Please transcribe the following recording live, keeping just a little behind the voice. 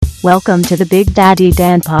Welcome to the Big Daddy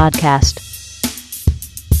Dan podcast.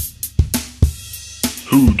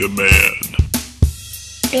 Who demand?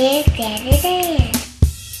 Big Daddy Dan.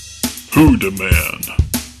 Who demand?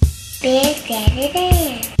 Big Daddy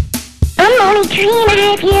Dan. I'm only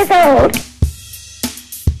 3.5 years old.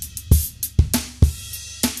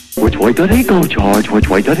 Which way did he go, George? Which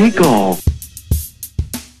way did he go?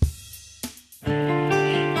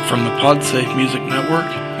 From the PodSafe Music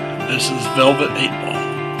Network, this is Velvet 8 Ball.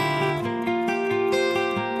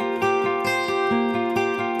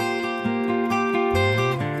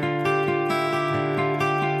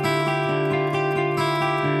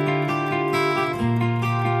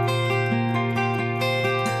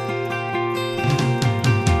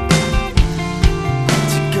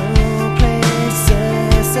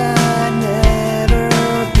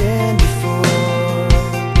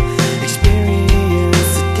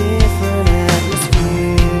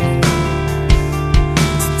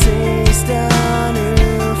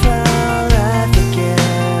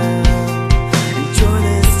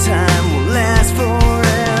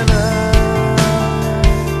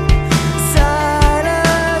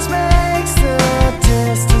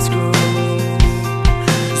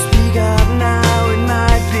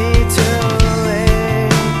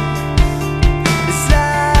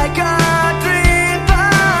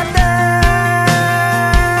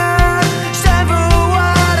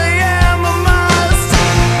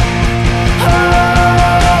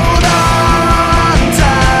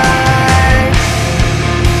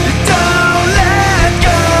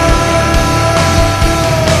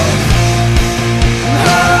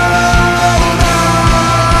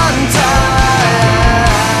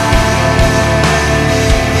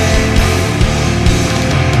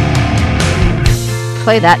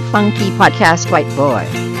 Play that funky podcast, white boy.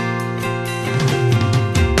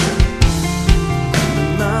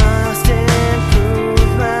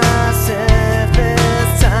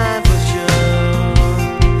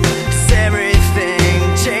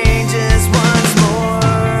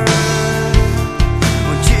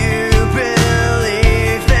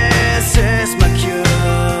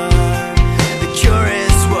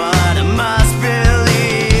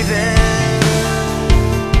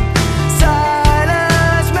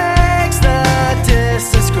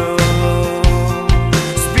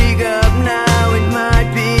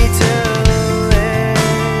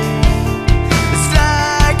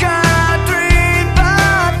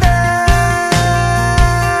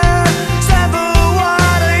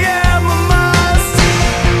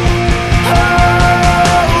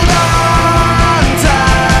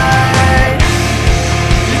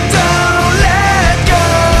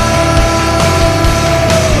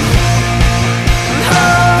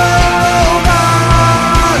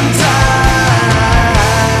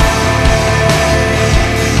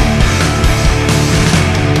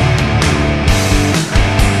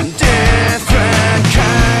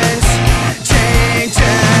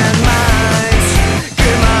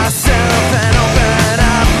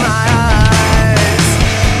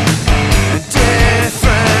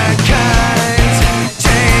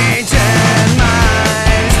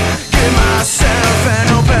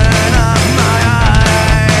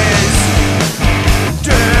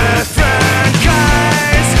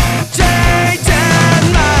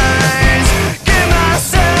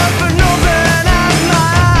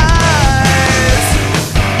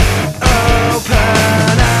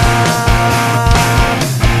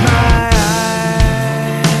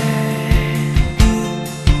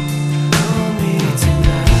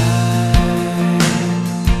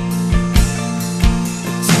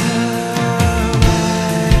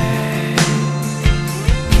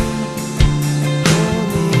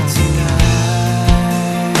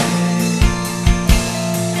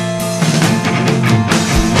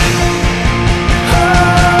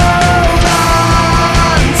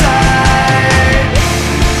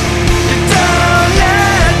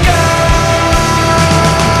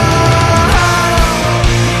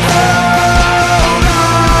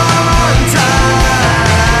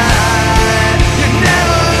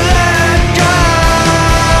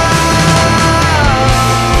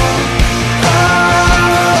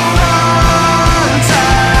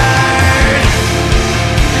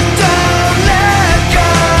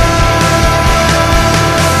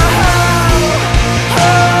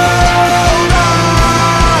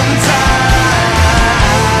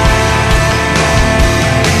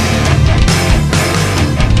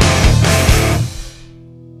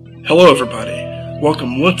 Hello everybody,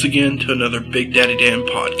 welcome once again to another Big Daddy Dan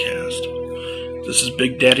podcast. This is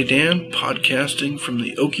Big Daddy Dan podcasting from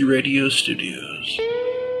the Okie Radio Studios.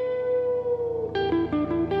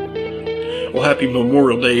 Well, happy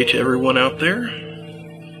Memorial Day to everyone out there.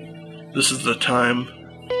 This is the time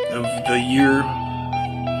of the year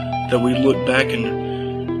that we look back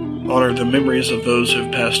and honor the memories of those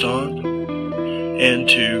who've passed on, and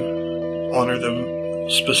to honor them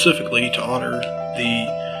specifically, to honor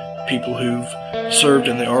the people who've served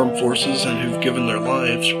in the armed forces and who've given their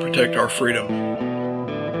lives to protect our freedom.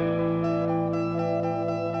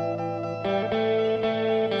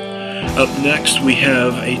 Up next, we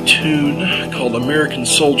have a tune called American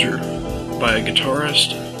Soldier by a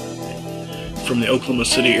guitarist from the Oklahoma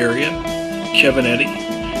City area, Kevin Eddy.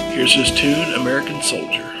 Here's his tune, American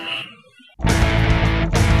Soldier.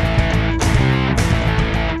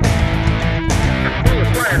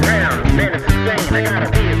 I gotta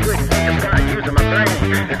be a quick and start using my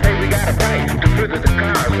brain. They say we gotta fight to further the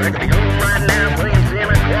cause. I could be home right now playing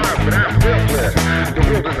Santa Claus, but I'm selfless. The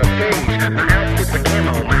world is a stage. My outfit's a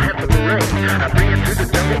camo, my hat's a parade. I bring it to the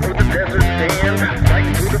jungle or the desert stand,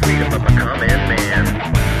 fighting for the freedom of my common man.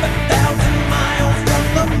 1,000 miles from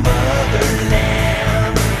the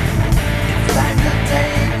motherland. It's time to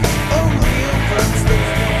take a real front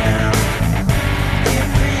stand. Give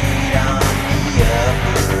freedom the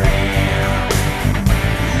upper hand.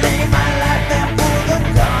 Lay my life down for the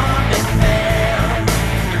common man.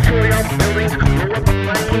 Destroy all buildings, blow up the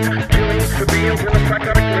planes, killing civilians in a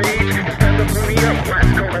psychotic rage. It's time to blow me up,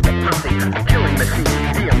 last call at the posse. Killing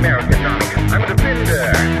machine, the American army. I'm a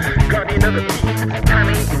defender, guardian of the peace. Time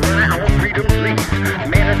ain't running on freedom's lease.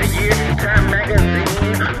 Man of the year, Time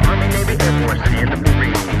magazine. Army, Navy, Air Force, and the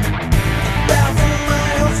Marines. 1,000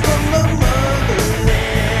 miles from the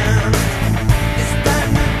motherland. It's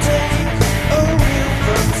time to take a real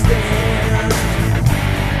front stand.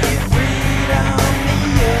 Give freedom the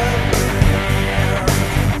upper hand.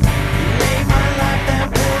 Lay my life down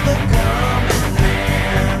for the common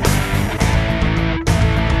man.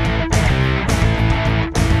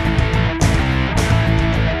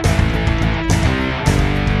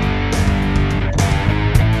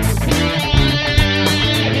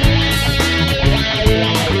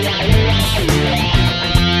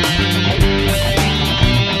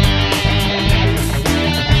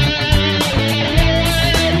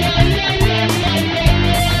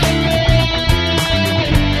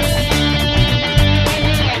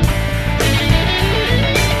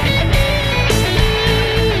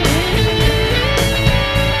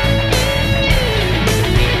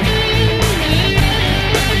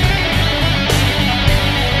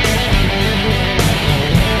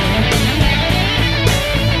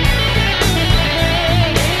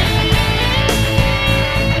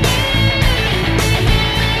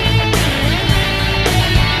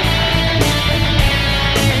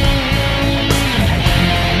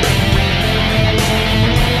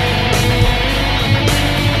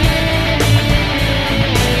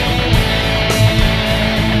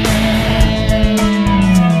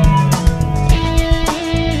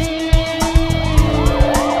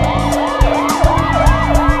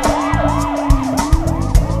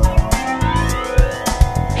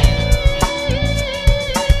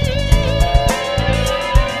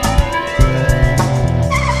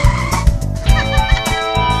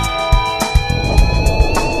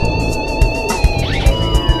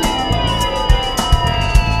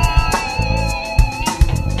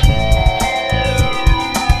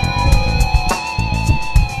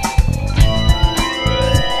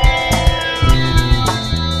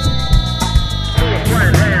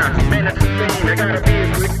 I gotta be a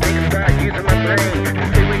quick and start using my brain. They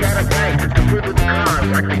say we gotta fight to further the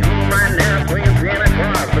cause. I could be home right now playing Santa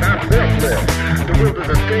Claus, but I'm selfless. The world is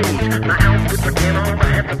a stage. My outfit's a camo, my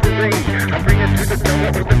hat's a parade. I bring it to the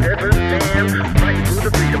jungle or the desert sand, fighting for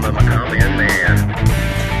the freedom of my common man.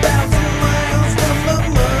 1,000 miles from the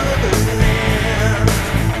motherland.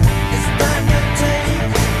 It's time to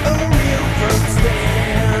take a real front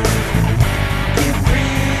stand. Give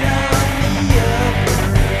freedom the upper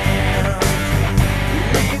hand.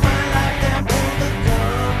 Lay my life down for the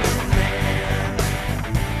common man.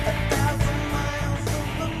 1,000 miles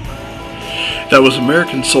from the motherland. That was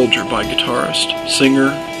American Soldier by guitarist, singer,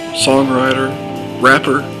 songwriter,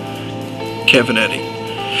 rapper, Kevin Eddy.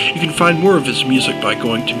 You can find more of his music by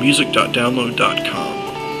going to music.download.com.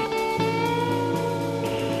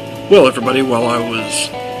 Well, everybody, while I was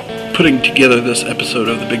putting together this episode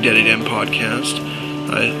of the Big Daddy Dan podcast,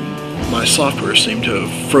 my software seemed to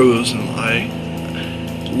have froze and I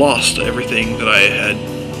lost everything that I had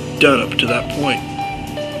done up to that point.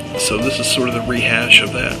 So this is sort of the rehash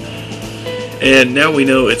of that. And now we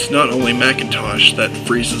know it's not only Macintosh that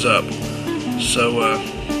freezes up. So,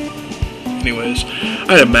 anyways,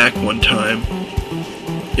 I had a Mac one time.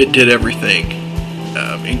 It did everything,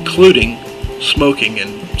 including smoking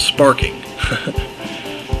and sparking.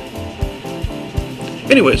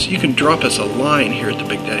 Anyways, you can drop us a line here at the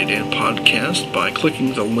Big Daddy Dan Podcast by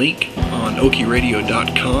clicking the link on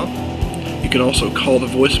okieradio.com. You can also call the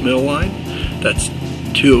voicemail line. That's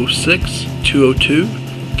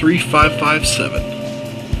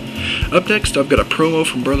 206-202-3557. Up next, I've got a promo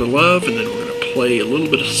from Brother Love, and then we're going to play a little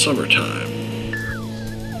bit of Summertime.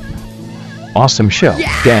 Awesome show, Dan.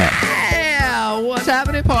 Yeah! What's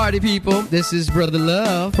happening, party people? This is Brother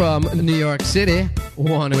Love from New York City.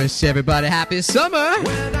 Want to wish everybody happy summer.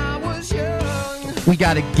 When I was young. We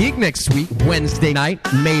got a gig next week, Wednesday night,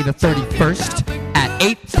 May the 31st, at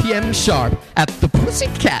 8 p.m. sharp at the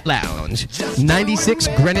Pussycat Lounge, 96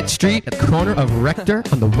 Greenwich Street, at the corner of Rector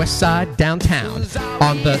on the west side downtown.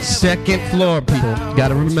 On the second floor, people.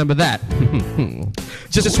 Gotta remember that.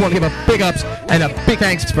 Just want to give a big ups and a big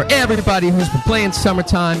thanks for everybody who's been playing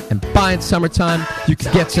Summertime and buying Summertime. You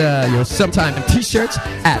can get your Summertime t-shirts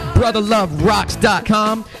at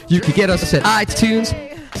brotherloverocks.com. You can get us at iTunes,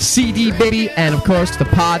 CD Baby, and of course the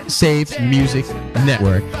Pod Save Music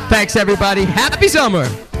Network. Thanks everybody. Happy summer.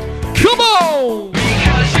 Come on!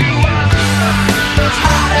 Because you are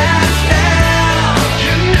hot as hell.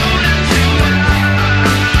 You know that you are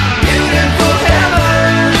beautiful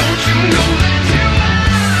heaven. You know that you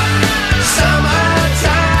are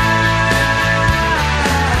summertime.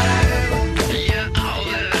 Yeah, all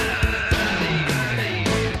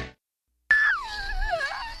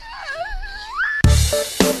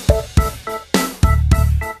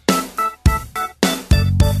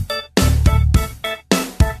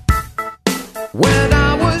When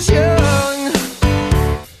I was young,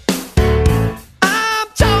 I'm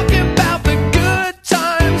talking about the good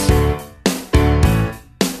times,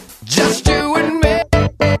 just you and me,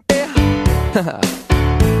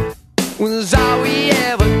 was all we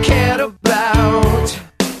ever cared about.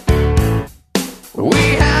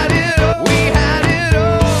 We had it all, we had it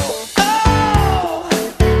all. Oh,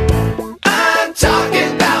 I'm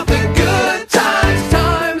talking about the good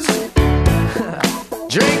times,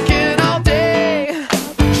 drinking all day,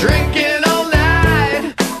 drinking all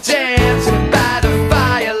night, dancing by the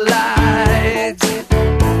firelight.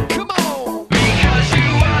 Come on, because you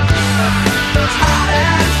are hot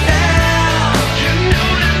as hell. You know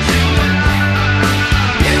that you are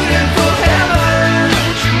beautiful heaven.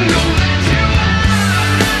 You know that you are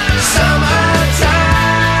summertime.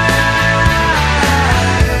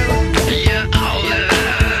 Yeah, all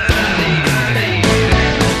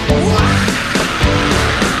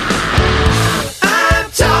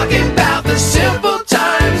I'm talking about the simple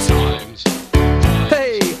times.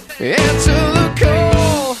 Hey, answer the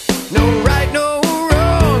call. No right, no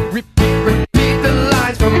wrong. Repeat the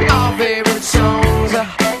lines from our favorite songs.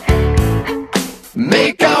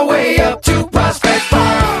 Make our way up to Prospect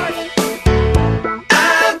Park.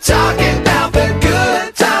 I'm talking about the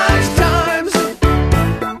good times.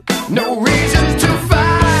 No reasons to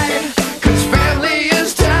fight, 'cause family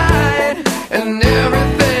is tight and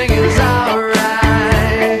everything is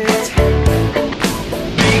alright.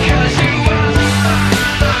 Because you are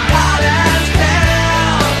hot as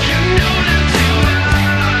hell. You know that you are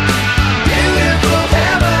beautiful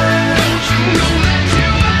heaven. You know that you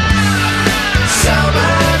are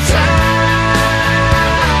summertime.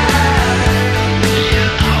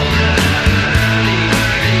 Yeah, all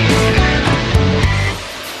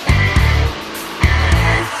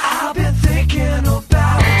I've been thinking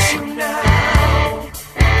about you now.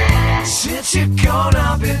 Since you're gone,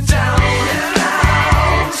 I've been down and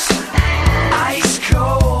out. Ice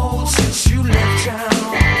cold since you left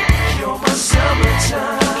town. You're my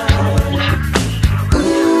summertime.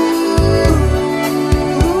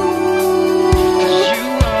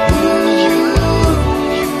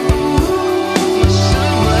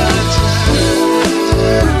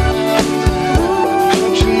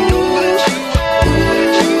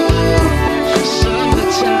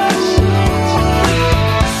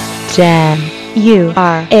 Dan, you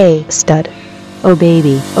are a stud. Oh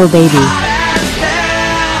baby, oh baby.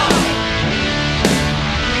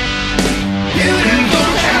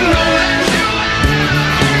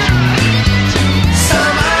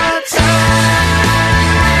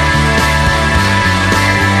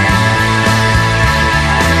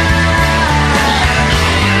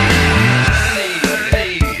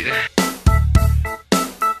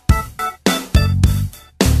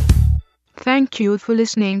 Thank you for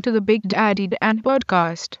listening to the Big Daddy Dan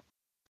Podcast.